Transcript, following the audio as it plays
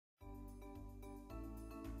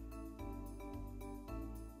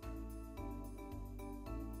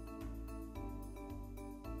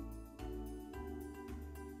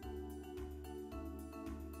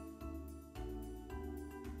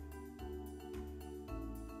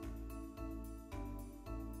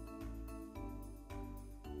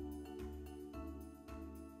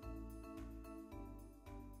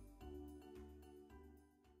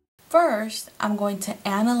First, I'm going to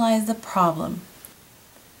analyze the problem.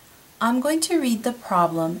 I'm going to read the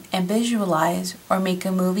problem and visualize or make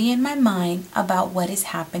a movie in my mind about what is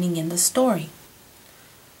happening in the story.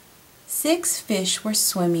 6 fish were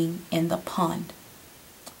swimming in the pond.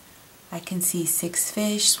 I can see 6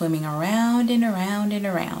 fish swimming around and around and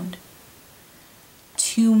around.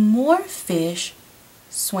 2 more fish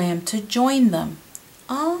swam to join them.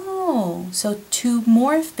 Oh, so 2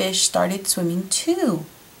 more fish started swimming too.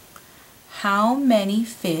 How many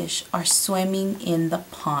fish are swimming in the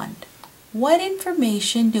pond? What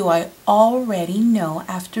information do I already know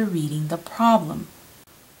after reading the problem?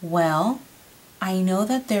 Well, I know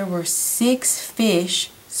that there were 6 fish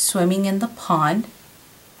swimming in the pond.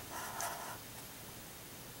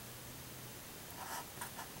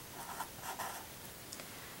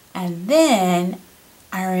 And then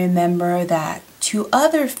I remember that 2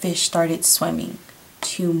 other fish started swimming.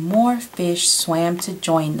 2 more fish swam to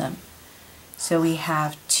join them. So we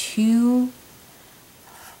have 2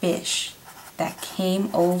 fish that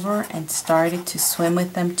came over and started to swim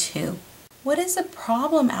with them too. What is the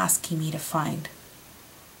problem asking me to find?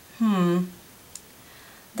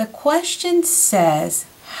 The question says,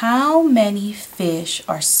 how many fish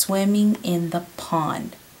are swimming in the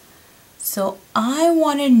pond? So I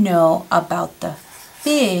want to know about the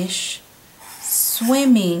fish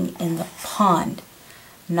swimming in the pond.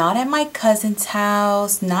 Not at my cousin's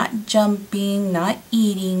house, not jumping, not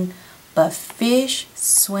eating, but fish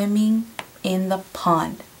swimming in the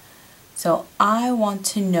pond. So I want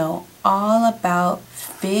to know all about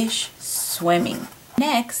fish swimming.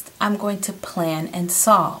 Next, I'm going to plan and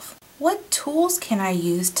solve. What tools can I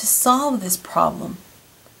use to solve this problem?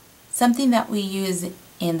 Something that we use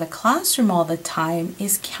in the classroom all the time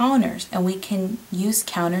is counters, and we can use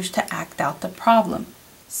counters to act out the problem.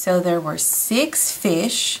 So there were 6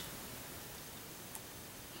 fish.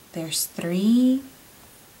 There's 3,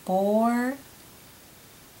 4,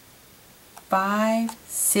 5,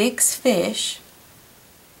 6 fish,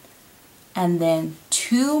 and then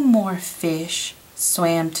 2 more fish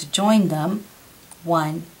swam to join them.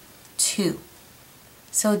 1, 2.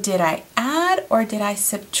 So did I add or did I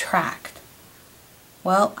subtract?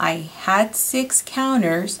 Well, I had 6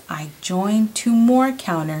 counters. I joined 2 more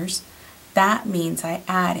counters. That means I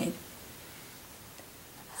added.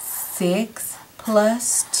 6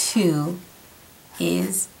 plus 2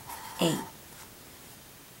 is 8.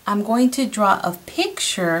 I'm going to draw a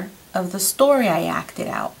picture of the story I acted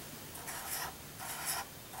out.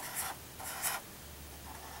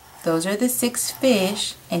 Those are the 6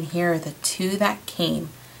 fish, and here are the 2 that came,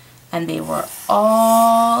 and they were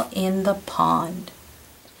all in the pond.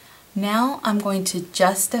 Now I'm going to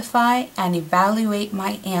justify and evaluate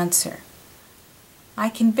my answer. I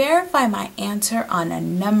can verify my answer on a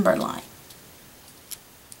number line.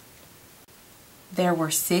 There were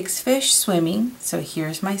 6 fish swimming, so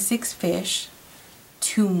here's my 6 fish.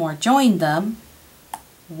 2 more joined them.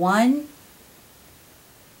 1,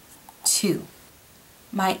 2.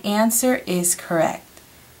 My answer is correct.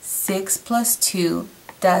 6 plus 2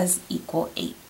 does equal 8.